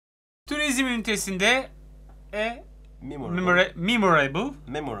turizm ünitesinde Memorable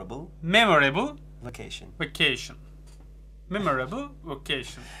vacation. Memorable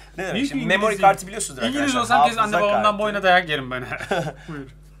vacation. Ne demek? Şimdi memory kartı biliyorsunuzdur arkadaşlar. İngiliz olsam kesin anne babamdan boyuna dayak yerim ben. Buyur.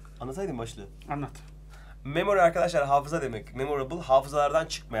 Anlataydın başlığı. Anlat. Memory arkadaşlar hafıza demek. Memorable hafızalardan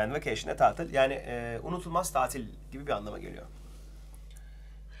çıkmayan, vacation'e tatil. Yani unutulmaz tatil gibi bir anlama geliyor.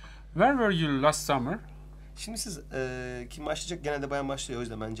 Where were you last summer? Şimdi siz kim başlayacak? Genelde bayan başlıyor, o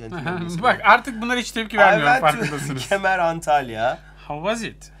yüzden ben gentleman. Bak artık bunlara hiç tepki vermiyorum, farkındasınız. Kemer, Antalya. How was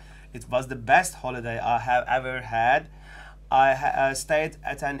it? It was the best holiday I have ever had. I stayed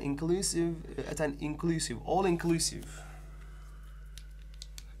at an all-inclusive.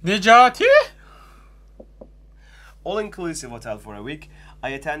 Necati? All-inclusive hotel for a week.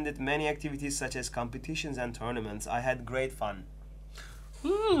 I attended many activities such as competitions and tournaments. I had great fun.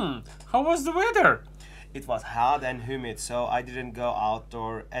 How was the weather? It was hot and humid, so I didn't go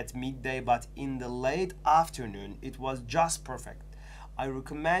outdoor at midday, but in the late afternoon, it was just perfect. I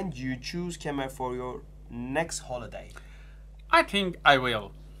recommend you choose Kemer for your next holiday. I think I will.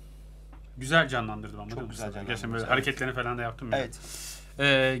 Güzel canlandırdım ama. Çok güzel canlandırdım. Geçen böyle hareketlerini falan da yaptım ya.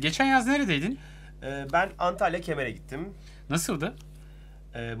 Evet. Geçen yaz neredeydin? Ben Antalya Kemer'e gittim. Nasıldı?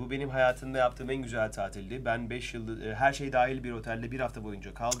 Bu benim hayatımda yaptığım en güzel tatildi. Ben 5 yıl her şey dahil bir otelde bir hafta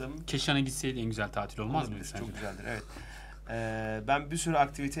boyunca kaldım. Keşan'a gitseydi en güzel tatil olmaz mıydı sence? Çok güzeldir, evet. Ben bir sürü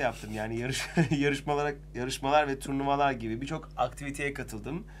aktivite yaptım. Yani yarışmalar ve turnuvalar gibi birçok aktiviteye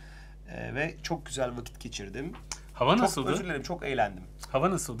katıldım. Ve çok güzel vakit geçirdim. Hava nasıldı? Çok özür dilerim, çok eğlendim.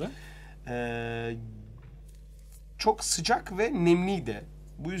 Hava nasıldı? Çok sıcak ve nemliydi.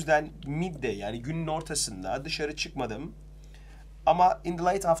 Bu yüzden midday, yani günün ortasında dışarı çıkmadım. Ama in the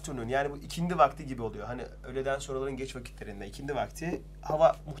late afternoon, yani bu ikindi vakti gibi oluyor. Hani öğleden sonraların geç vakitlerinde ikindi vakti.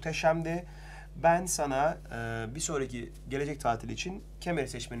 Hava muhteşemdi. Ben sana bir sonraki gelecek tatil için Kemer'i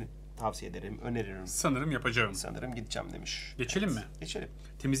seçmeni tavsiye ederim, öneririm. Sanırım yapacağım. Sanırım gideceğim demiş. Geçelim mi? Geçelim.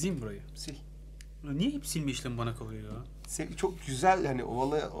 Temizleyeyim burayı. Sil. Niye hep silme işlemi bana kalıyor ya? Çok güzel, hani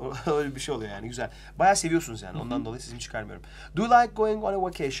ovalı öyle bir şey oluyor yani, güzel. Bayağı seviyorsunuz yani, ondan dolayı sesimi çıkarmıyorum. Do you like going on a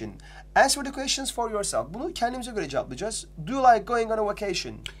vacation? Answer the questions for yourself. Bunu kendimize göre cevaplayacağız. Do you like going on a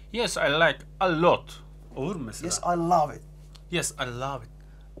vacation? Yes, I like a lot. Olur mu mesela? Yes, I love it. Yes, I love it.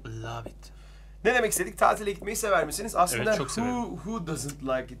 I love it. Ne demek istedik? Tatile gitmeyi sever misiniz? Aslında evet, çok severim. Who doesn't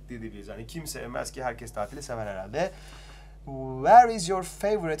like it dediğimiz, yani kim sevmez ki, herkes tatili sever herhalde. Where is your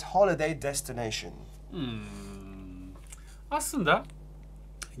favorite holiday destination? Aslında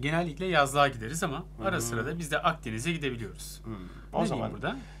genellikle yazlığa gideriz ama ara sıra da biz de Akdeniz'e gidebiliyoruz. O zaman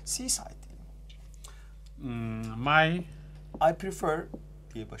burada? Seaside. I prefer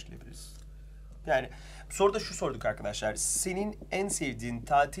diye başlayabiliriz. Yani soruda şu sorduk arkadaşlar. Senin en sevdiğin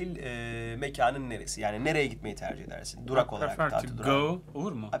tatil mekanın neresi? Yani nereye gitmeyi tercih edersin? Durak olarak. I prefer to go.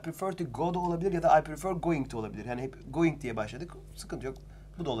 Olur mu? I prefer to go da olabilir ya da I prefer going to olabilir. Yani hep going diye başladık. Sıkıntı yok.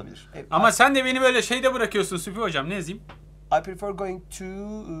 Bu da olabilir. Ama sen de beni böyle şeyde bırakıyorsun Süfi hocam. Ne yazayım? I prefer going to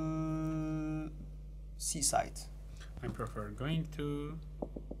seaside. I prefer going to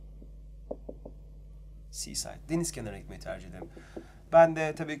seaside. Deniz kenarına gitmeyi tercih ederim. Ben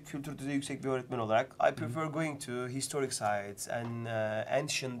de tabii kültür düzeyi yüksek bir öğretmen olarak I prefer going to historic sites and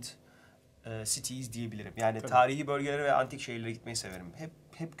ancient cities diyebilirim. Yani tabii, tarihi bölgelere ve antik şehirlere gitmeyi severim.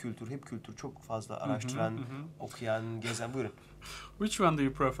 Hep kültür çok fazla araştıran, okuyan, gezen. Buyurun. Which one do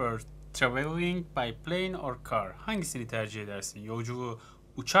you prefer? Traveling by plane or car? Hangisini tercih edersin? Yolculuğu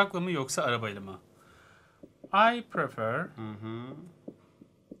uçakla mı yoksa arabayla mı? I prefer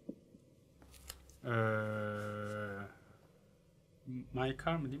my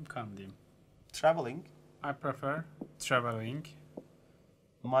car mı diyeyim, car mı diyeyim? Traveling. I prefer traveling.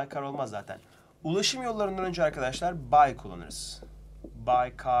 My car olmaz zaten. Ulaşım yollarından önce arkadaşlar by kullanırız.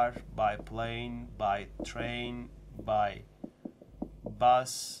 By car, by plane, by train, by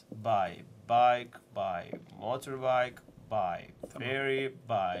bus, by bike, by motorbike, by ferry,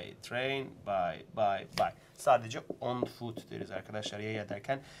 by train, by. Sadece on foot deriz arkadaşlar yaya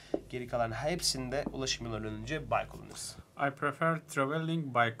derken. Geri kalan hepsinde ulaşım yollarından önce by kullanırız. I prefer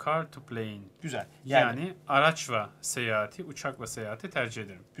traveling by car to plane. Güzel. Yani araçla seyahati, uçakla seyahati tercih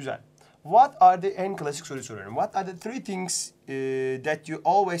ederim. Güzel. What are the, en klasik soruyu soruyorum. What are the three things that you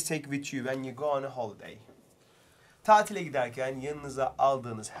always take with you when you go on a holiday? Tatile giderken yanınıza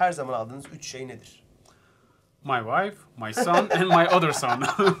aldığınız, her zaman aldığınız 3 şey nedir? My wife, my son and my other son.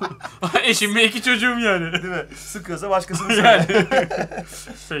 Eşim ve 2 çocuğum yani. Değil mi? Sıkıyorsa başkasını söyle.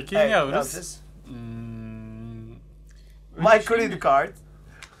 Peki ne yapıyoruz? My credit card.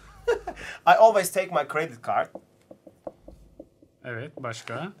 I always take my credit card. Evet,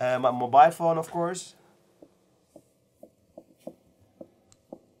 başka? My mobile phone of course.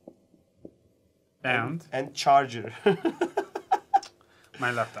 And charger.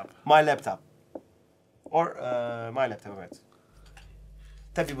 my laptop. My laptop. Or my laptop, evet.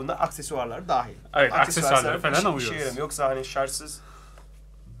 Tabii bunda aksesuarlar dahil. Evet, aksesuarları falan işe alıyoruz. yaramıyor. Yoksa hani şarjsız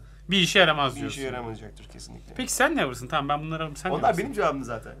Bir işe yaramaz bir diyorsun. işe yaramayacaktır kesinlikle. Peki sen ne alırsın? Tamam, ben bunları alırım. Sen ne Onlar alırsın? benim cevabımdı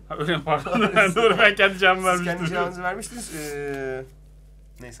zaten. Ha, öyle mi? Pardon. Doğru, ben kendi cevabımı Siz vermiştim. kendi cevabınızı vermiştiniz.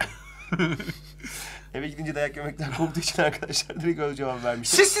 Neyse. Eve gidince dayak yemekten korktuğu için arkadaşlar direkt öyle cevap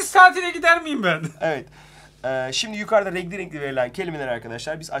vermiştim. Sizsiz tatile gider miyim ben? Evet. Şimdi yukarıda renkli renkli verilen kelimeler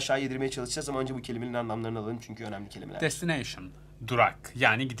arkadaşlar biz aşağı yedirmeye çalışacağız ama önce bu kelimelerin anlamlarını alalım çünkü önemli kelimeler. Destination. Durak.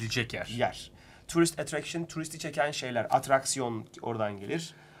 Yani gidilecek yer. Yer. Tourist attraction, turisti çeken şeyler. Atraksiyon oradan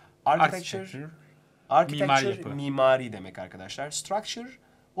gelir. Architecture, mimari demek arkadaşlar. Structure,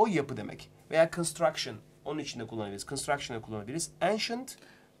 o yapı demek. Veya construction, onun içinde kullanabiliriz. Construction'da kullanabiliriz. Ancient,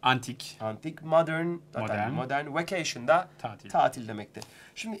 Antik. modern. Vacation da tatil demekti.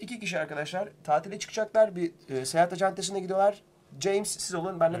 Şimdi iki kişi arkadaşlar tatile çıkacaklar. Bir seyahat ajantasına gidiyorlar. James siz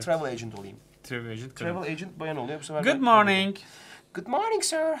olun, ben de travel agent olayım. Travel agent bayan oluyor. Bu sefer Good morning. Good morning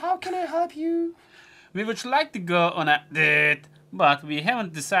sir, how can I help you? We would like to go on a date, but we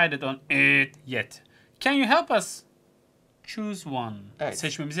haven't decided on it yet. Can you help us? Choose one. Evet.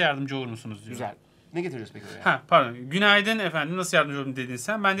 Seçmemize yardımcı olur musunuz diyor. Güzel. Ne getireceğiz peki oraya? Ha, pardon. Günaydın efendim. Nasıl yardımcı olayım dedin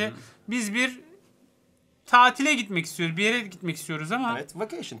sen. Ben de biz bir tatile gitmek istiyoruz. Bir yere gitmek istiyoruz ama Evet,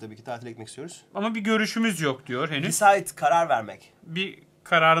 vacation tabii ki tatile gitmek istiyoruz. ama bir görüşümüz yok diyor henüz. Decide, karar vermek. Bir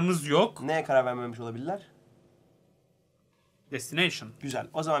kararımız yok. Neye karar vermemiş olabilirler? Destination. Güzel.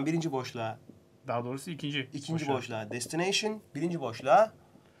 O zaman birinci boşluğa, Daha doğrusu ikinci boşluğa destination, birinci boşluğa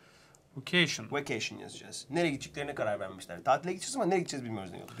Vacation. yazacağız. Nereye gideceklerine karar vermişler. Tatile gideceğiz ama nereye gideceğiz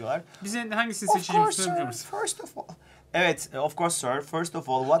bilmiyoruz diyorlar. Bize hangisini Of seçeceğimizi course söyleyebilir sir, misin? first of all. Evet, of course sir, first of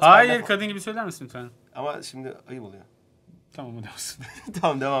all, what Hayır, kind of... kadın gibi söyler misin lütfen? Ama şimdi ayıp oluyor. Tamam, o diyorsun.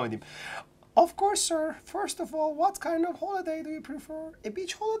 Tamam, devam edeyim. Of course sir, first of all, what kind of holiday do you prefer? A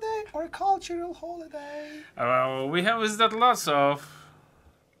beach holiday or a cultural holiday? We have visited lots of...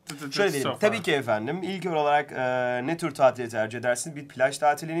 Şöyle diyelim, tabii ki efendim. İlk olarak ne tür tatili tercih edersiniz? Bir plaj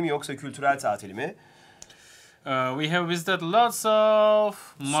tatilini mi yoksa kültürel tatili mi? We have visited lots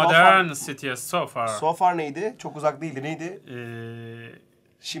of modern cities so far. So far neydi? Çok uzak değildi. Neydi?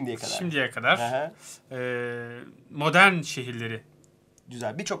 Şimdiye kadar. Şimdiye kadar. Aha. Modern şehirleri.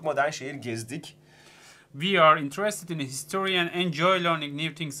 Güzel. Birçok modern şehir gezdik. We are interested in history and enjoy learning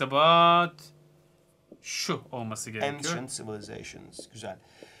new things about... Şu olması gerekiyor. Ancient civilizations. Güzel.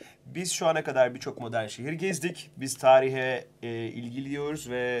 Biz şu ana kadar birçok modern şehir gezdik. Biz tarihe ilgiliyoruz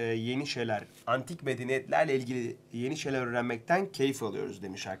ve yeni şeyler, antik medeniyetlerle ilgili yeni şeyler öğrenmekten keyif alıyoruz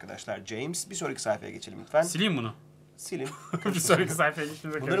demiş arkadaşlar James. Bir sonraki sayfaya geçelim lütfen. Sileyim bunu. Silin. Bir sonraki sayfaya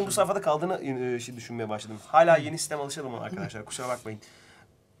geçtiğimizde Bunların bu sayfada kaldığını düşünmeye başladım. Hala yeni sistem alışalım arkadaşlar. Kusura bakmayın.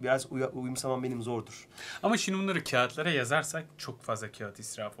 Biraz uyumsamam benim zordur. Ama şimdi bunları kağıtlara yazarsak çok fazla kağıt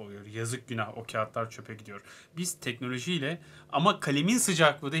israfı oluyor. Yazık günah, o kağıtlar çöpe gidiyor. Biz teknolojiyle ama kalemin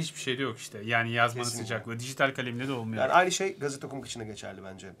sıcaklığı da hiçbir şeyde yok işte. Yani yazmanın Kesinlikle. sıcaklığı. Dijital kalemle de olmuyor. Yani aynı şey gazete okumak için de geçerli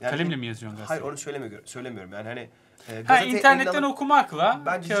bence. Yani Kalemle mi yazıyorsun gazete? Hayır, onu söylemiyorum. Yani hani internetten okumakla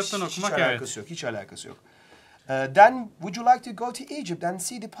bence kağıttan hiç okumak alakası yok. Hiç alakası yok. Then would you like to go to Egypt and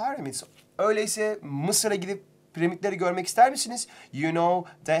see the pyramids? Öyleyse Mısır'a gidip piramitleri görmek ister misiniz? You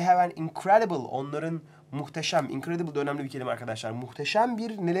know, they have an incredible, onların muhteşem, incredible de önemli bir kelime arkadaşlar. Muhteşem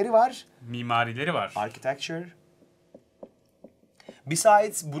bir neleri var? Mimarileri var. Architecture.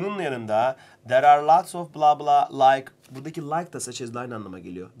 Besides, bunun yanında there are lots of blah blah like, buradaki like da such as line anlama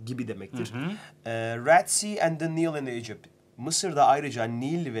geliyor. Gibi demektir. Red Sea and the Nile in Egypt. Mısır'da ayrıca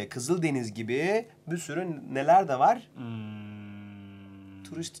Nil ve Kızıldeniz gibi bir sürü neler de var?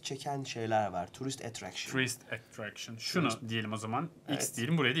 Turist çeken şeyler var. Tourist attraction. Tourist attraction. Şunu diyelim o zaman. Evet. X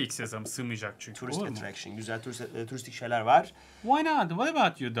diyelim. Buraya da X yazalım. Sığmayacak çünkü. Tourist attraction. Güzel turistik şeyler var. Why not? What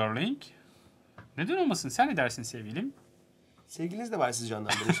about you darling? Neden olmasın? Sen ne dersin sevgilim? Sevgiliniz de var siz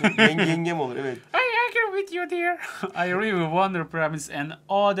candan böyle. Yengem olur, evet. I agree with you dear. I really wonder pyramids and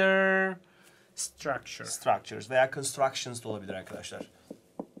other structures veya constructions da olabilir arkadaşlar.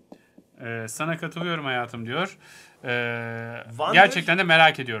 Sana katılıyorum hayatım diyor. Gerçekten de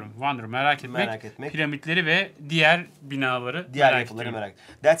merak ediyorum. Merak etmek. Piramitleri ve diğer binaları diğer yapıları merak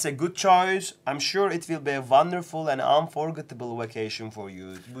etmek. That's a good choice. I'm sure it will be a wonderful and unforgettable vacation for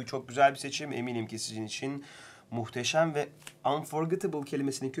you. Bu çok güzel bir seçim. Eminim ki sizin için muhteşem ve unforgettable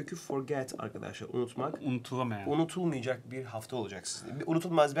kelimesinin kökü forget arkadaşlar. Unutmak. Unutulamayan. Unutulmayacak bir hafta olacak sizin.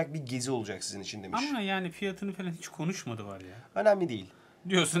 Unutulmaz bir gezi olacak sizin için demiş. Ama yani fiyatını falan hiç konuşmadı var ya. Önemli değil.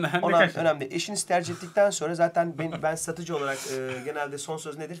 Diyorsun. Önemli. Eşiniz tercih ettikten sonra zaten ben satıcı olarak genelde son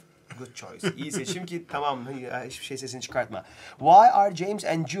söz nedir? Good choice. İyi seçim ki tamam hiçbir şey sesini çıkartma. Why are James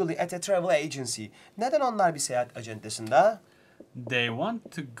and Julie at a travel agency? Neden onlar bir seyahat acentesinde? They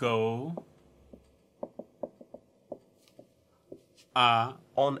want to go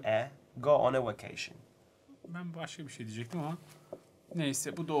Go on a vacation. ben başka bir şey diyecektim ama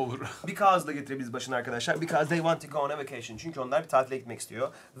neyse bu da olur. Because da getirebiliriz başına arkadaşlar. Because they want to go on a vacation. Çünkü onlar bir tatile gitmek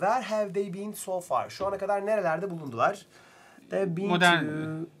istiyor. Where have they been so far? Şu ana kadar nerelerde bulundular? They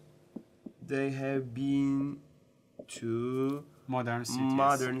have been to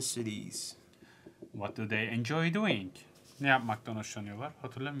modern cities. What do they enjoy doing? Ne yapmaktan hoşlanıyorlar?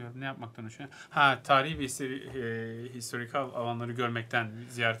 Hatırlamıyorum. Ne yapmaktan hoşlanıyor? Ha, tarihi ve historikal alanları görmekten,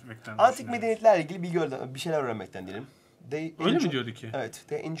 ziyaret etmekten. Antik medeniyetlerle ilgili bir şeyler öğrenmekten diyelim. Öyle mi diyordu ki? Evet.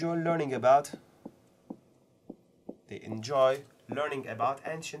 They enjoy learning about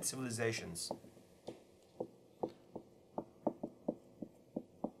ancient civilizations.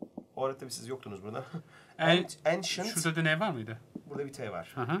 O arada tabii siz yoktunuz burada. Ancient. Şurada da ne var mıydı? Burada bir T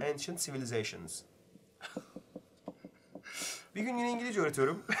var. Hı-hı. Ancient civilizations. Bir gün yine İngilizce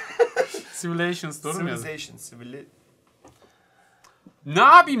öğretiyorum. Civilizations doğru mu yazdı? Civilizations. Ne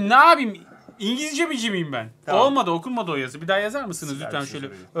yapayım? İngilizce miyim ben? Tamam. Olmadı, okunmadı o yazı. Bir daha yazar mısınız Sizler lütfen bir şey şöyle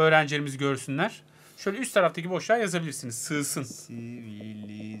söyleyeyim. öğrencilerimiz görsünler. Şöyle üst taraftaki boşluğa yazabilirsiniz. Sığsın.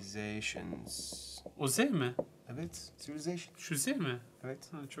 Civilizations. O Z mi? Evet. Civilization. Şu Z mi? Evet.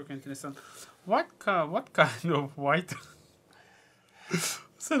 Ha, çok enteresan. What kind of white?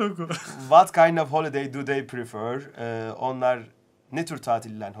 Sen oku. What kind of holiday do they prefer? Onlar ne tür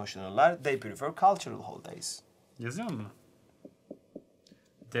tatilden hoşlanırlar? They prefer cultural holidays. Yazıyor mu?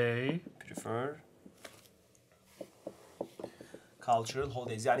 They Prefer cultural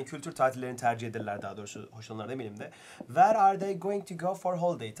holidays. Yani kültür tatillerini tercih ederler daha doğrusu. Hoşlanırlar demeyelim de. Where are they going to go for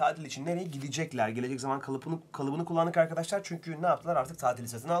holiday? Tatil için nereye gidecekler? Gelecek zaman kalıbını kullandık arkadaşlar. Çünkü ne yaptılar? Artık tatili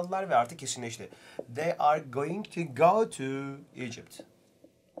satın aldılar ve artık kesinleşti. They are going to go to Egypt.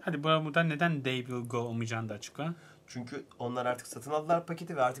 Hadi buradan neden they will go olmayacağını da açıkla. Çünkü onlar artık satın aldılar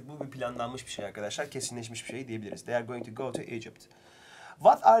paketi ve artık bu bir planlanmış bir şey arkadaşlar. Kesinleşmiş bir şey diyebiliriz. They are going to go to Egypt.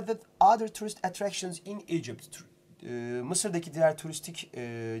 What are the other tourist attractions in Egypt? Mısır'daki diğer turistik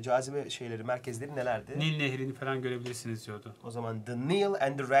cazibe merkezleri nelerdi? Nil Nehri'ni falan görebilirsiniz diyordu. O zaman the Nile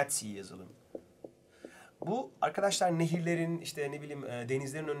and the Red Sea yazalım. Bu arkadaşlar nehirlerin işte ne bileyim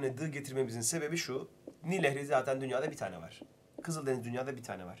denizlerin önüne dı getirmemizin sebebi şu. Nil Nehri zaten dünyada bir tane var. Kızıldeniz dünyada bir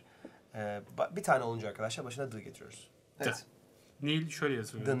tane var. Bir tane olunca arkadaşlar başına dı getiriyoruz. Evet. Nil şöyle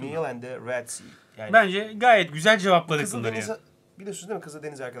yazıyor. The Nile and the Red Sea. Yani bence gayet güzel cevapladık bunları. Biliyorsunuz değil mi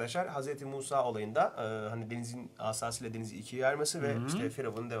Kızıldeniz arkadaşlar? Hazreti Musa olayında hani denizin asasıyla denizi ikiye ayırması ve işte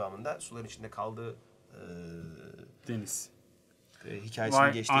Firavun'un devamında suların içinde kaldığı deniz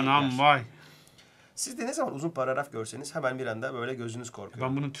hikayesini geçtiği anam vay. Siz de ne zaman uzun paragraf görseniz hemen bir anda böyle gözünüz korkuyor.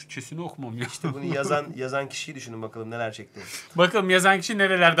 Ben bunun Türkçesini okumam ya. İşte bunu yazan kişiyi düşünün bakalım neler çekti. Bakalım yazan kişi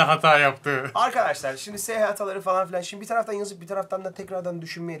nerelerde hata yaptı. Arkadaşlar şimdi S hataları falan filan. Şimdi bir taraftan yazıp bir taraftan da tekrardan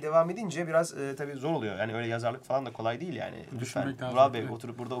düşünmeye devam edince biraz tabii zor oluyor. Yani öyle yazarlık falan da kolay değil yani. Lütfen Murat Bey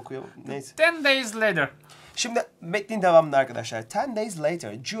oturup burada okuyalım. Neyse. 10 days later. Şimdi metnin devamında arkadaşlar. 10 days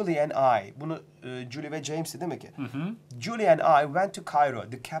later, Julie and I. Bunu Julie ve James'ti değil mi ki? Julie and I went to Cairo,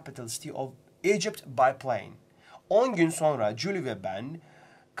 the capital city of Egypt by plane. 10 gün sonra Julie ve ben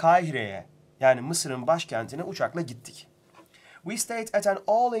Kahire'ye yani Mısır'ın başkentine uçakla gittik. We stayed at an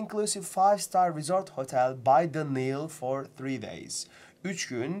all-inclusive 5-star resort hotel by the Nile for 3 days. 3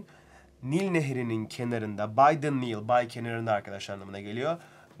 gün Nil Nehri'nin kenarında, by the Nile, by kenarında arkadaşlar anlamına geliyor.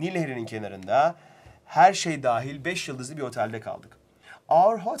 Nil Nehri'nin kenarında her şey dahil 5 yıldızlı bir otelde kaldık.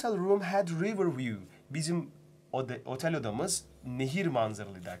 Our hotel room had river view. Bizim otel odamız nehir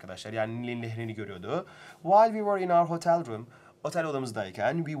manzaralıydı arkadaşlar. Yani Nil Nehri'ni görüyordu. While we were in our hotel room, otel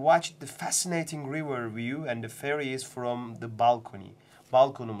odamızdayken we watched the fascinating river view and the ferries from the balcony.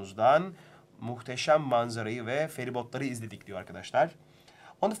 Balkonumuzdan muhteşem manzarayı ve feribotları izledik diyor arkadaşlar.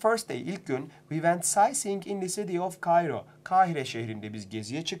 On the first day, ilk gün, we went sightseeing in the city of Cairo. Kahire şehrinde biz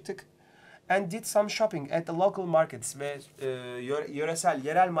geziye çıktık. And did some shopping at the local markets ve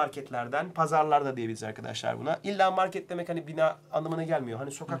yerel marketlerden, pazarlarda diyebiliriz arkadaşlar buna. İlla market demek hani bina anlamına gelmiyor.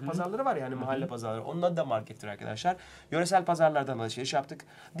 Hani sokak pazarları var ya hani mahalle pazarları. Onun adı da markettir arkadaşlar. Yöresel pazarlardan alışveriş yaptık.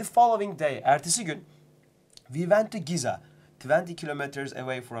 The following day, ertesi gün, we went to Giza. 20 kilometers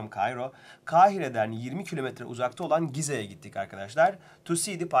away from Cairo. Kahire'den 20 kilometre uzakta olan Giza'ya gittik arkadaşlar. To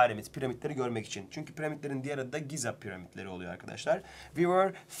see the pyramids. Piramitleri görmek için. Çünkü piramitlerin diğer adı da Giza piramitleri oluyor arkadaşlar. We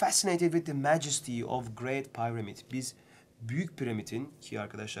were fascinated with the majesty of Great Pyramid. Biz Büyük Piramidin, ki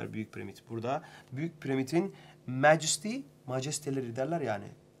arkadaşlar Büyük Piramid burada. Büyük Piramidin majesteleri derler yani.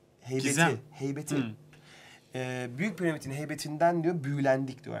 Heybeti. Büyük piramidin heybetinden diyor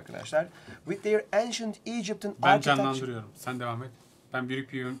büyülendik diyor arkadaşlar. With their ancient Egyptian Ben architecture... canlandırıyorum. Sen devam et. Ben büyük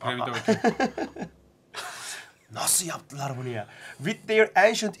piramide bakıyorum. Nasıl yaptılar bunu ya? With their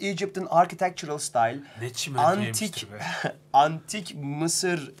ancient Egyptian architectural style, Ne çimentoymuş antik gibi. antik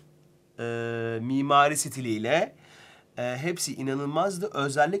Mısır mimari stiliyle hepsi inanılmazdı.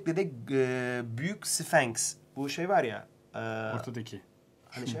 Özellikle de büyük Sphinx. Bu şey var ya. Ortadaki.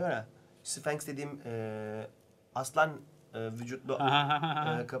 Hani şey var ya. Sphinx dediğim aslan vücutlu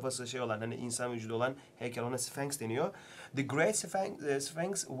kafası şey olan hani insan vücudu olan heykel ona Sphinx deniyor. The Great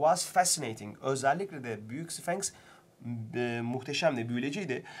Sphinx was fascinating. Özellikle de büyük Sphinx muhteşemdi,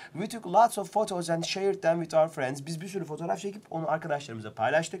 büyüleyiciydi. We took lots of photos and shared them with our friends. Biz bir sürü fotoğraf çekip onu arkadaşlarımıza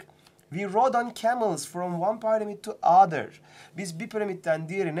paylaştık. We rode on camels from one pyramid to other. Biz bir piramitten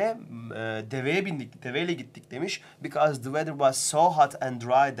diğerine deveye bindik, deveyle gittik demiş. Because the weather was so hot and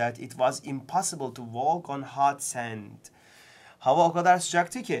dry that it was impossible to walk on hot sand. Hava o kadar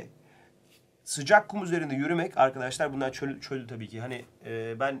sıcaktı ki sıcak kum üzerinde yürümek arkadaşlar bunlar çöl tabii ki. Hani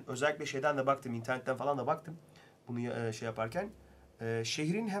ben özellikle şeyden de baktım, internetten falan da baktım. Bunu şey yaparken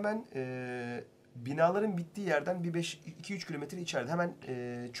şehrin hemen binaların bittiği yerden bir 2-3 kilometre içeride hemen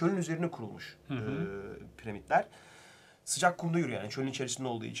çölün üzerine kurulmuş piramitler. Sıcak kumda yürüyor yani çölün içerisinde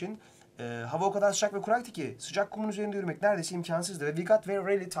olduğu için. Hava o kadar sıcak ve kuraktı ki sıcak kumun üzerinde yürümek neredeyse imkansızdı ve we got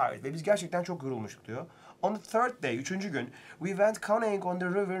really tired ve biz gerçekten çok yorulmuştuk diyor. On the third day, üçüncü gün, we went canoeing on the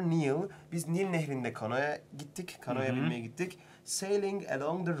river Nile. Biz Nil nehrinde kanoya gittik, kanoya binmeye gittik. Sailing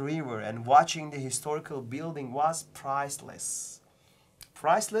along the river and watching the historical building was priceless.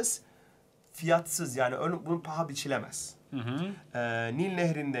 Priceless, fiyatsız yani bunun paha biçilemez. Nil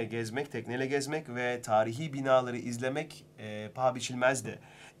nehrinde gezmek, tekneyle gezmek ve tarihi binaları izlemek paha biçilmezdi.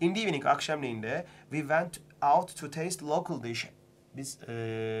 In the evening, akşamleyin we went out to taste local dish. Biz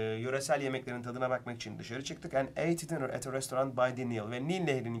yöresel yemeklerin tadına bakmak için dışarı çıktık. And ate dinner at a restaurant by the Nile. Ve Nil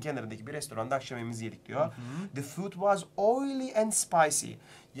nehrinin kenarındaki bir restoranda akşam yemeğimizi yedik diyor. The food was oily and spicy.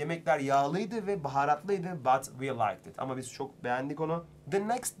 Yemekler yağlıydı ve baharatlıydı. But we liked it. Ama biz çok beğendik onu. The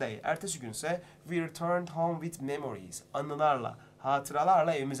next day, ertesi günse we returned home with memories. Anılarla,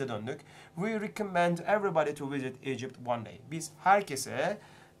 hatıralarla evimize döndük. We recommend everybody to visit Egypt one day. Biz herkese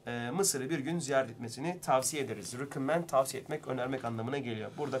Mısır'ı bir gün ziyaret etmesini tavsiye ederiz. Recommend, tavsiye etmek, önermek anlamına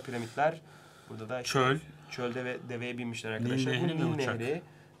geliyor. Burada piramitler, burada da çöl. Çölde ve deveye binmişler arkadaşlar. Nil Bu Nil uçak. Nehri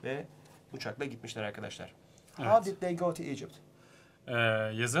ve uçakla gitmişler arkadaşlar. Evet. How did they go to Egypt?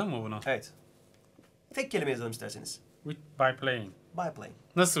 Yazalım mı bunu? Evet. Tek kelime yazalım isterseniz. By plane. By plane.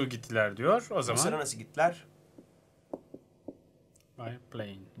 Nasıl gittiler diyor o zaman. Mısır'a nasıl gittiler? By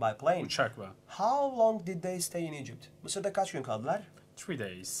plane. By plane. Uçakla. How long did they stay in Egypt? Mısır'da kaç gün kaldılar? 3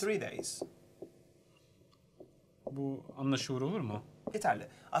 days. 3 days. Bu anlaşılır olur mu? Yeterli.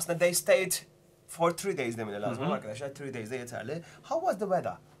 Aslında they stayed for 3 days demeleri lazım ama arkadaşlar 3 days de yeterli. How was the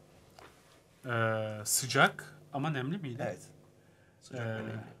weather? Sıcak ama nemli miydi? Evet. Sıcak ve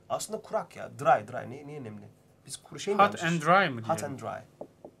nemli. Aslında kurak ya. Dry. Niye nemli? Biz kuru şey mi Hot and dry mı diyelim? Hot and dry.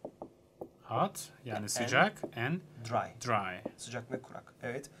 Hot yani sıcak and Dry. dry. Sıcak ve kurak.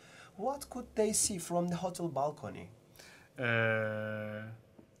 Evet. What could they see from the hotel balcony? The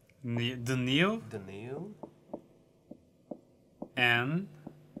Nile The Nile and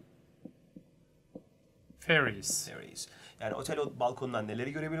ferries. ferries. Yani otel balkonundan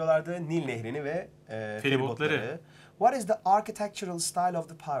neleri görebiliyorlardı? Nil nehrini ve Feribotları. feribotları. What is the architectural style of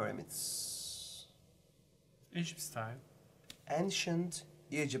the pyramids? Egypt style. Ancient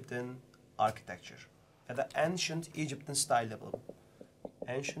Egyptian architecture. Ya da ancient Egyptian style yapalım.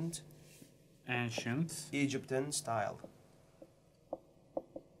 Ancient Egyptian style.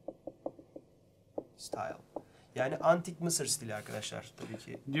 Yani antik Mısır stili arkadaşlar tabii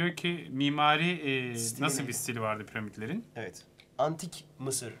ki. Diyor ki mimari nasıl bir stili vardı piramitlerin? Evet. Antik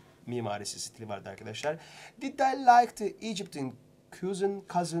Mısır mimarisi stili vardı arkadaşlar. Did they like the Egyptian cuisine?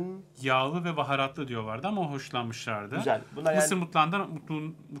 Yağlı ve baharatlı diyorlardı ama hoşlanmışlardı. Güzel. Bunlar Mısır yani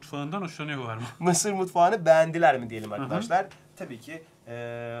mutfağından hoşlanıyorlar mı? Mısır mutfağını beğendiler mi diyelim arkadaşlar. Tabii ki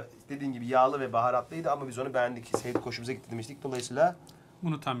dediğim gibi yağlı ve baharatlıydı ama biz onu beğendik. Sevdik, hoşumuza gitti demiştik. Dolayısıyla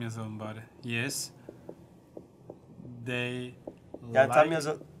Bunu tam yazalım bari. Yes. They yani tam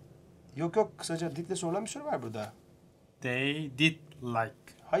yazalım. Yok kısaca did'le sorulan bir soru var burada. They did like.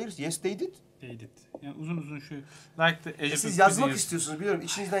 Hayır, yes they did. They did. Yani uzun şu like the Egyptian Siz yazmak cuisine- istiyorsunuz biliyorum.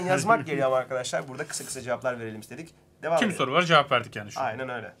 İçinizden yazmak geliyor ama arkadaşlar. Burada kısa cevaplar verelim istedik. Devam Kim edelim. soru var cevap verdik yani şu an. Aynen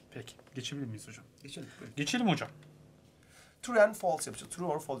öyle. Peki. Geçebilir miyiz hocam? Geçelim. Geçelim hocam. True and false yapacağız. True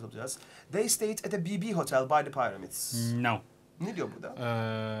or false yapacağız. They stayed at a BB hotel by the pyramids. No. Ne diyor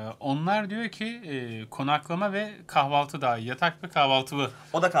burada? Onlar diyor ki konaklama ve kahvaltı dahil. Yatak ve kahvaltılı.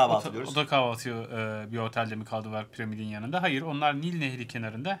 O da kahvaltı diyoruz. O da kahvaltı bir otelde mi kaldılar piramidin yanında? Hayır, onlar Nil Nehri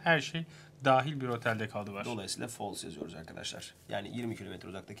kenarında her şey dahil bir otelde kaldılar. Dolayısıyla false yazıyoruz arkadaşlar. Yani 20 kilometre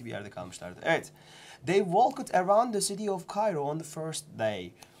uzaktaki bir yerde kalmışlardı. Evet. They walked around the city of Cairo on the first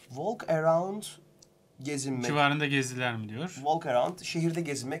day. Walk around gezinmek. Civarında gezdiler mi diyor. Walk around şehirde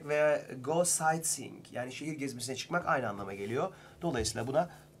gezinmek veya go sightseeing yani şehir gezmesine çıkmak aynı anlama geliyor. Dolayısıyla buna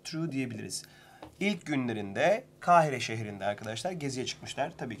true diyebiliriz. İlk günlerinde Kahire şehrinde arkadaşlar geziye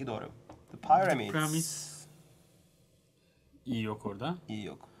çıkmışlar. Tabii ki doğru. The pyramids. İyi yok orada. İyi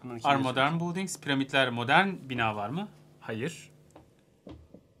yok. Are modern buildings? Piramitler modern binalar mı? Hayır.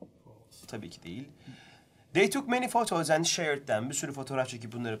 Tabii ki değil. They took many photos and shared them. Bir sürü fotoğraf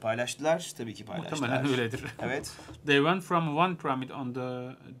çekip bunları paylaştılar. Tabii ki paylaştılar. Muhtemelen öyledir. Evet. They went from one pyramid on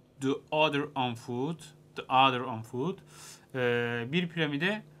the other on foot. The other on foot. Bir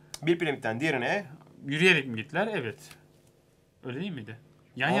piramide Bir piramitten diğerine yürüyerek mi gittiler? Evet. Öyle değil miydi?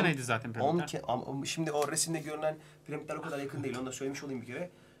 Yan yanaydı zaten piramitler. Şimdi o resimde görünen piramitler o kadar yakın değil. Onu da söylemiş olayım bir kere.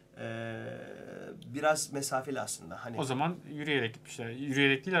 Biraz mesafeli aslında. Hani O zaman yürüyerek gitmişler.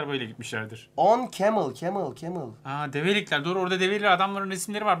 Yürüyerek değil, arabayla gitmişlerdir. on camel. Develikler. Doğru, orada develi adamların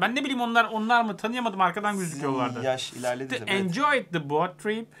resimleri var. Ben ne bileyim onlar mı? Tanıyamadım. Arkadan gözüküyorlardı. Yaş ilerledi They tabii. enjoyed the boat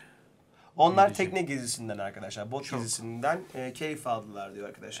trip. Onlar tekne gezisinden arkadaşlar. Bot gezisinden keyif aldılar diyor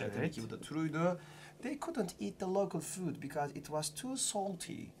arkadaşlar. Evet. Tabii ki bu da true'ydu. They couldn't eat the local food because it was too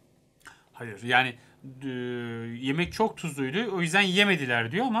salty. Hayır, yani yemek çok tuzluydu. O yüzden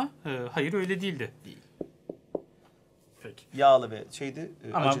yemediler diyor ama hayır, öyle değildi. Değil. Peki. Yağlı ve şeydi.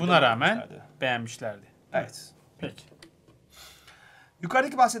 Ama buna rağmen beğenmişlerdi. Evet. Peki.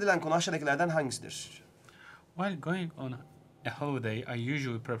 Yukarıdaki bahsedilen konu aşağıdakilerden hangisidir? While going on a holiday, I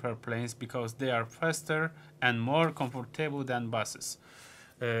usually prefer planes because they are faster and more comfortable than buses.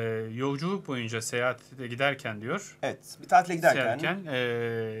 Yolculuk boyunca seyahate giderken diyor. Evet. Bir tatile giderken.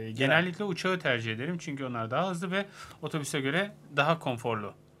 Genellikle uçağı tercih ederim çünkü onlar daha hızlı ve otobüse göre daha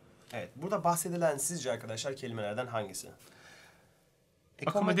konforlu. Evet. Burada bahsedilen sizce arkadaşlar kelimelerden hangisi?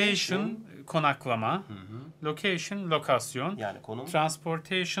 Accommodation, konaklama. Location, lokasyon. Yani konum.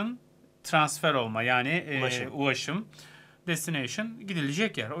 Transportation, transfer olma yani Ulaşım. ulaşım. Destination,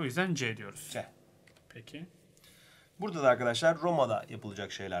 gidilecek yer. O yüzden C diyoruz. C. Peki. Burada da arkadaşlar Roma'da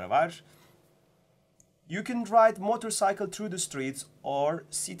yapılacak şeyler var. You can ride motorcycle through the streets or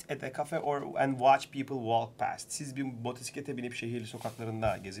sit at a cafe and watch people walk past. Siz bir motosiklete binip şehir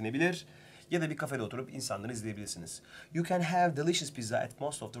sokaklarında gezinebilir ya da bir kafede oturup insanları izleyebilirsiniz. You can have delicious pizza at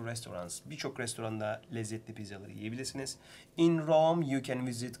most of the restaurants. Birçok restoranda lezzetli pizzaları yiyebilirsiniz. In Rome you can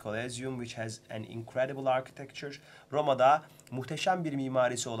visit Colosseum which has an incredible architecture. Roma'da muhteşem bir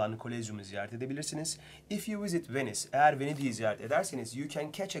mimarisi olan Kolezyum'u ziyaret edebilirsiniz. If you visit Venice, eğer Venedik'i ziyaret ederseniz you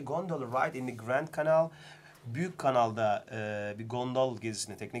can catch a gondola ride in the Grand Canal. Büyük Kanal'da bir gondol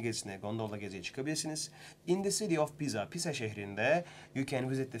gezisine, tekne gezisine, gondolla geziye çıkabilirsiniz. In the city of Pisa, Pisa şehrinde you can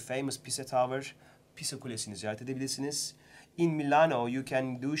visit the famous Pisa Tower. Pisa Kulesi'ni ziyaret edebilirsiniz. In Milano you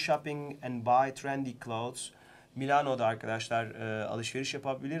can do shopping and buy trendy clothes. Milano'da arkadaşlar alışveriş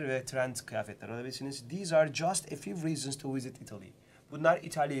yapabilir ve trend kıyafetler alabilirsiniz. These are just a few reasons to visit Italy. Bunlar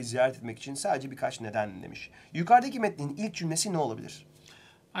İtalya'yı ziyaret etmek için sadece birkaç neden demiş. Yukarıdaki metnin ilk cümlesi ne olabilir?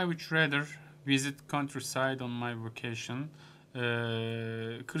 I would rather visit countryside on my vacation.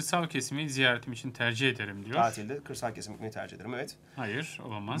 Kırsal kesimi ziyaretim için tercih ederim diyor. Tatilde kırsal kesim gitmeyi tercih ederim, evet. Hayır,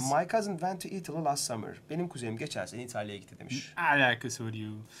 olamaz. My cousin went to Italy last summer. Benim kuzenim geçen sene İtalya'ya gitti demiş. Alakası var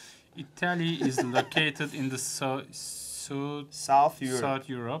you. Italy is located in the South Europe. South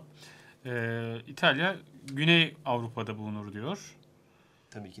Europe. İtalya Güney Avrupa'da bulunur diyor.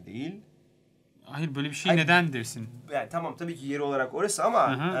 Tabii ki değil. Hayır, böyle bir şey neden dersin? Yani tamam tabii ki yeri olarak orası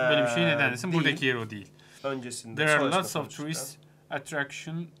ama böyle bir şey neden dersin? değil. Buradaki yer o değil. Öncesinde. There are lots of tourist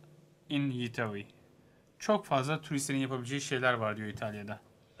attraction in Italy. Çok fazla turistlerin yapabileceği şeyler var diyor İtalya'da.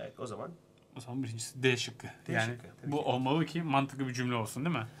 Evet, o zaman birincisi D şıkkı. D yani şıkkı, tabii bu ki. olmalı ki mantıklı bir cümle olsun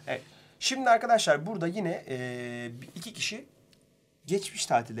değil mi? Evet. Şimdi arkadaşlar burada yine iki kişi geçmiş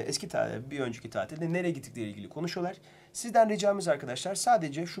tatilde, eski tatilde, bir önceki tatilde nereye gittikleri ilgili konuşuyorlar. Sizden ricamız arkadaşlar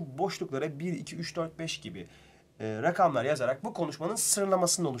sadece şu boşluklara 1, 2, 3, 4, 5 gibi rakamlar yazarak bu konuşmanın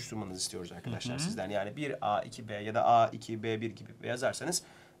sıralamasını oluşturmanızı istiyoruz arkadaşlar sizden. Yani 1A, 2B ya da A, 2, B1 gibi yazarsanız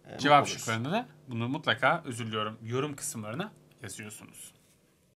Cevap şıklarında da bunu mutlaka yorum kısımlarına yazıyorsunuz.